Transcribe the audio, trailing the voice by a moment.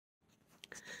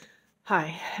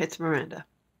Hi, it's Miranda.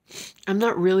 I'm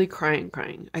not really crying.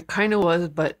 I kind of was,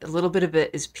 but a little bit of it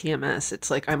is PMS.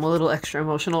 It's like I'm a little extra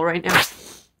emotional right now.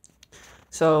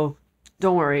 So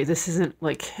don't worry, this isn't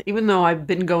like, even though I've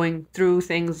been going through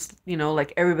things,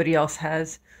 like everybody else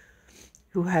has,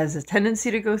 who has a tendency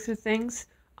to go through things,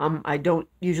 I don't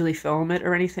usually film it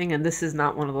or anything, and this is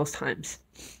not one of those times.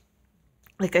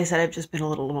 Like I said, I've just been a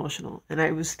little emotional, and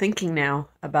I was thinking now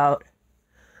about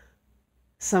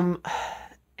some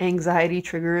anxiety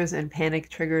triggers and panic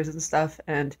triggers and stuff.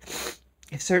 And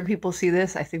if certain people see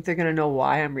this, I think they're going to know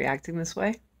why I'm reacting this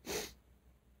way.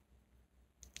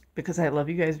 Because I love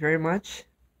you guys very much.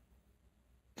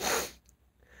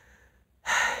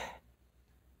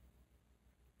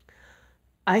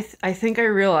 I think I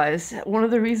realized one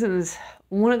of the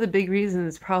big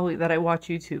reasons probably that I watch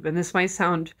YouTube, and this might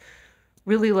sound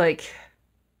really like,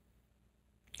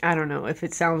 I don't know if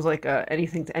it sounds like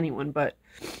anything to anyone, but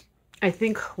I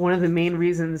think one of the main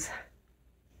reasons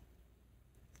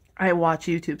I watch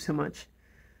YouTube so much,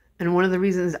 and one of the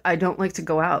reasons I don't like to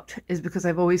go out, is because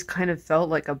I've always kind of felt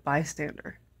like a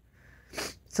bystander.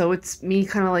 So it's me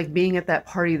kind of like being at that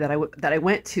party that I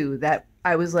went to, that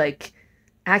I was like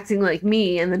acting like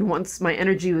me, and then once my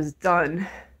energy was done,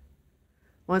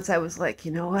 once I was like,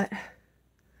 you know what?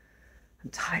 I'm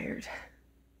tired.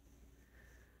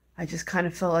 I just kind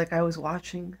of felt like I was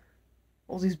watching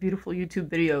all these beautiful YouTube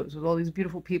videos with all these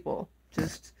beautiful people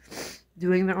just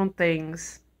doing their own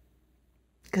things.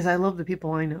 Because I love the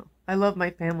people I know. I love my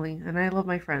family and I love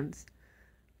my friends.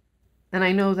 And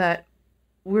I know that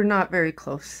we're not very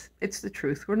close. It's the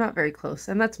truth. We're not very close.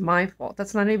 And that's my fault.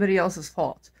 That's not anybody else's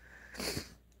fault.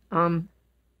 And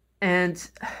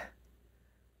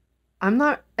I'm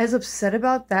not as upset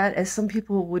about that as some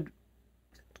people would.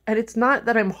 And it's not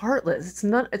that I'm heartless.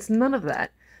 It's none of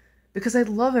that. Because I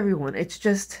love everyone. It's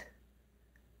just,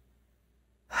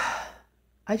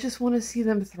 I just want to see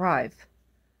them thrive.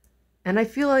 And I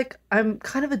feel like I'm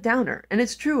kind of a downer. And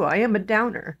it's true, I am a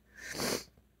downer.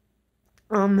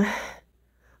 I'm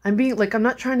being like, I'm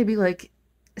not trying to be like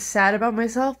sad about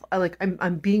myself.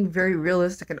 I'm being very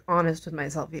realistic and honest with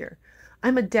myself here.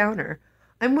 I'm a downer.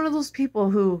 I'm one of those people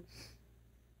who,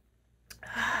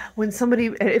 when somebody,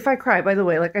 if I cry, by the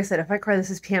way, like I said, if I cry, this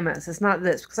is PMS. It's not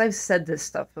this, because I've said this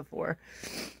stuff before.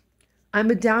 I'm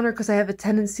a downer because I have a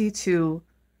tendency to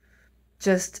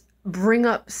just bring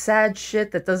up sad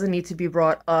shit that doesn't need to be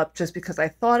brought up just because I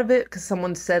thought of it, because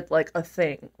someone said like a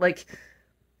thing. Like,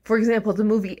 for example, the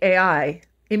movie AI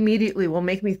immediately will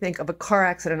make me think of a car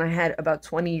accident I had about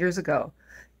 20 years ago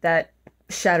that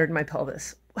shattered my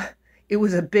pelvis. It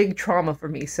was a big trauma for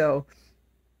me, so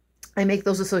I make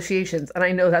those associations, and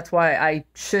I know that's why I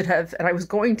should have, and I was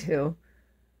going to.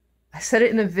 I said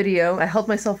it in a video, I held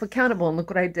myself accountable, and look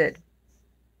what I did.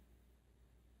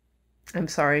 I'm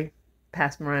sorry,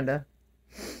 past Miranda.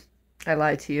 I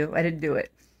lied to you. I didn't do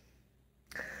it.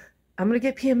 I'm gonna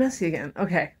get PMSy again.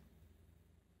 Okay.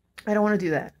 I don't want to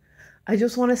do that. I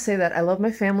just want to say that I love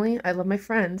my family. I love my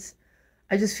friends.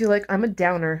 I just feel like I'm a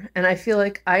downer, and I feel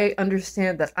like I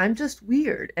understand that I'm just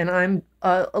weird, and I'm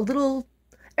a little.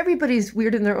 Everybody's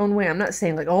weird in their own way. I'm not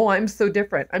saying like, oh, I'm so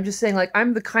different. I'm just saying like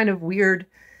I'm the kind of weird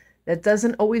that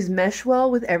doesn't always mesh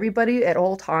well with everybody at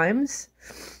all times.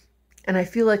 And I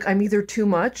feel like I'm either too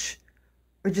much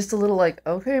or just a little like,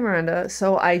 okay, Miranda.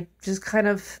 So I just kind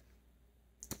of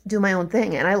do my own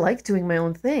thing, and I like doing my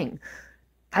own thing.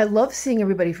 I love seeing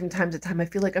everybody from time to time. I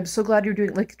feel like I'm so glad you're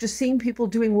doing, like, just seeing people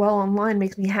doing well online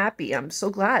makes me happy. I'm so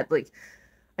glad. Like,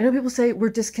 I know people say we're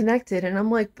disconnected, and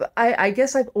I'm like, but I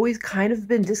guess I've always kind of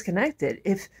been disconnected.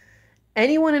 If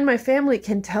anyone in my family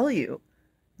can tell you,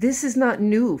 this is not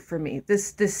new for me.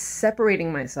 This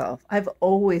separating myself. I've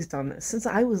always done this since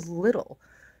I was little.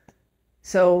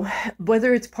 So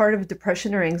whether it's part of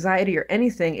depression or anxiety or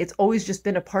anything, it's always just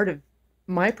been a part of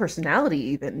my personality,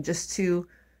 even just to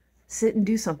sit and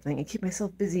do something and keep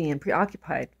myself busy and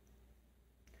preoccupied.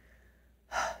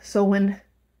 So when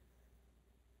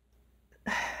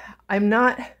I'm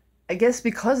not, I guess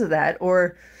because of that,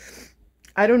 or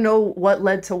I don't know what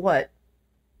led to what,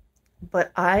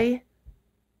 but I'm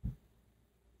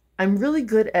really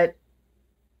good at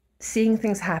seeing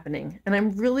things happening, and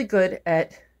I'm really good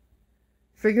at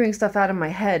figuring stuff out in my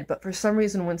head, but for some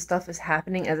reason when stuff is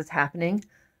happening as it's happening,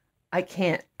 I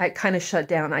can't. I kind of shut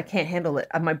down. I can't handle it.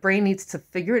 My brain needs to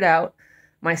figure it out.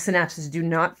 My synapses do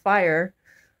not fire.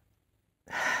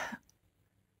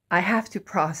 I have to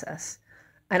process.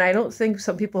 And I don't think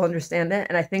some people understand that.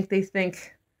 And I think they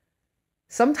think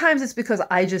sometimes it's because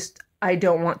I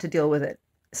don't want to deal with it.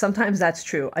 Sometimes that's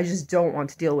true. I just don't want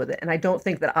to deal with it. And I don't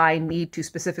think that I need to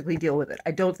specifically deal with it.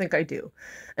 I don't think I do.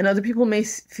 And other people may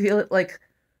feel it like,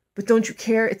 But don't you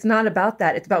care? It's not about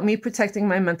that. It's about me protecting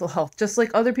my mental health. Just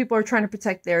like other people are trying to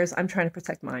protect theirs, I'm trying to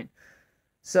protect mine.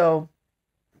 So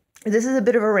this is a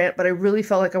bit of a rant, but I really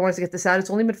felt like I wanted to get this out. It's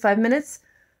only been 5 minutes.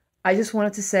 I just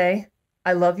wanted to say,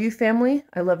 I love you, family.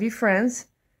 I love you, friends.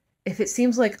 If it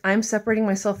seems like I'm separating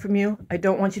myself from you, I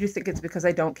don't want you to think it's because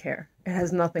I don't care. It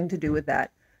has nothing to do with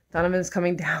that. Donovan's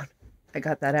coming down. I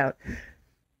got that out.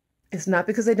 It's not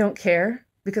because I don't care,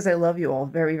 because I love you all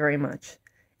very, very much.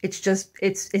 It's just,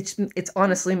 it's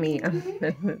honestly me.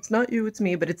 It's not you, it's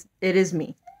me, but it is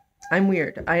me. I'm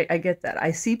weird. I get that.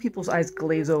 I see people's eyes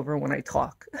glaze over when I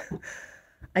talk.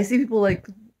 I see people like,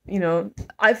 you know,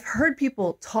 I've heard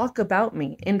people talk about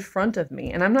me in front of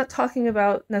me, and I'm not talking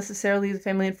about necessarily the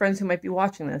family and friends who might be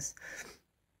watching this,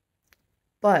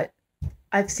 but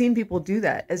I've seen people do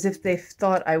that as if they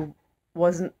thought I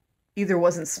wasn't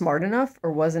smart enough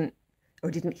or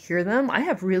didn't hear them. I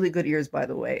have really good ears, by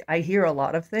the way. I hear a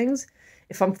lot of things.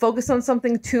 If I'm focused on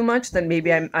something too much, then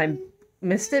maybe I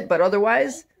missed it, but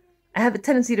otherwise I have a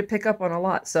tendency to pick up on a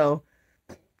lot. So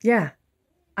yeah,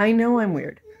 I know I'm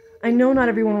weird. I know not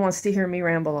everyone wants to hear me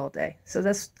ramble all day. So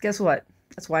guess what?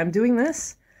 That's why I'm doing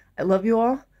this. I love you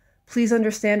all. Please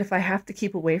understand if I have to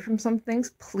keep away from some things.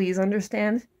 Please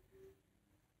understand.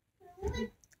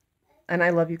 And I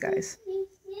love you guys.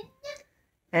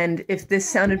 And if this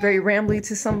sounded very rambly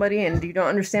to somebody and you don't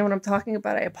understand what I'm talking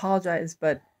about, I apologize.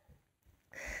 But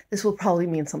this will probably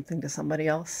mean something to somebody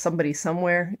else, somebody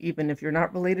somewhere, even if you're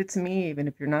not related to me, even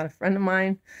if you're not a friend of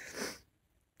mine.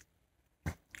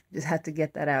 Just had to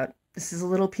get that out. This is a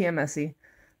little PMSy,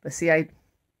 but see, I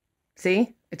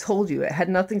told you it had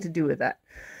nothing to do with that.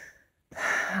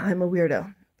 I'm a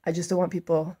weirdo. I just don't want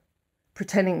people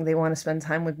pretending they want to spend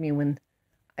time with me when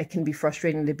I can be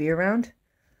frustrating to be around.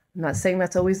 I'm not saying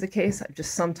that's always the case.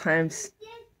 Sometimes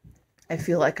I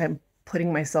feel like I'm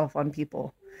putting myself on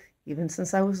people. Even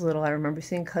since I was little, I remember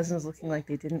seeing cousins looking like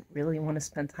they didn't really want to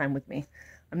spend time with me.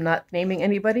 I'm not naming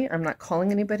anybody. I'm not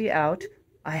calling anybody out.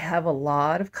 I have a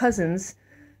lot of cousins,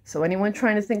 so anyone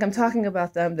trying to think I'm talking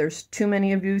about them, there's too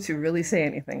many of you to really say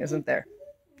anything, isn't there?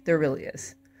 There really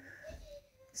is.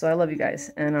 So I love you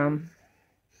guys, and I'm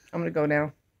gonna go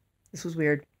now. This was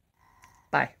weird.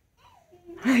 Bye.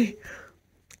 Bye.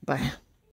 Bye.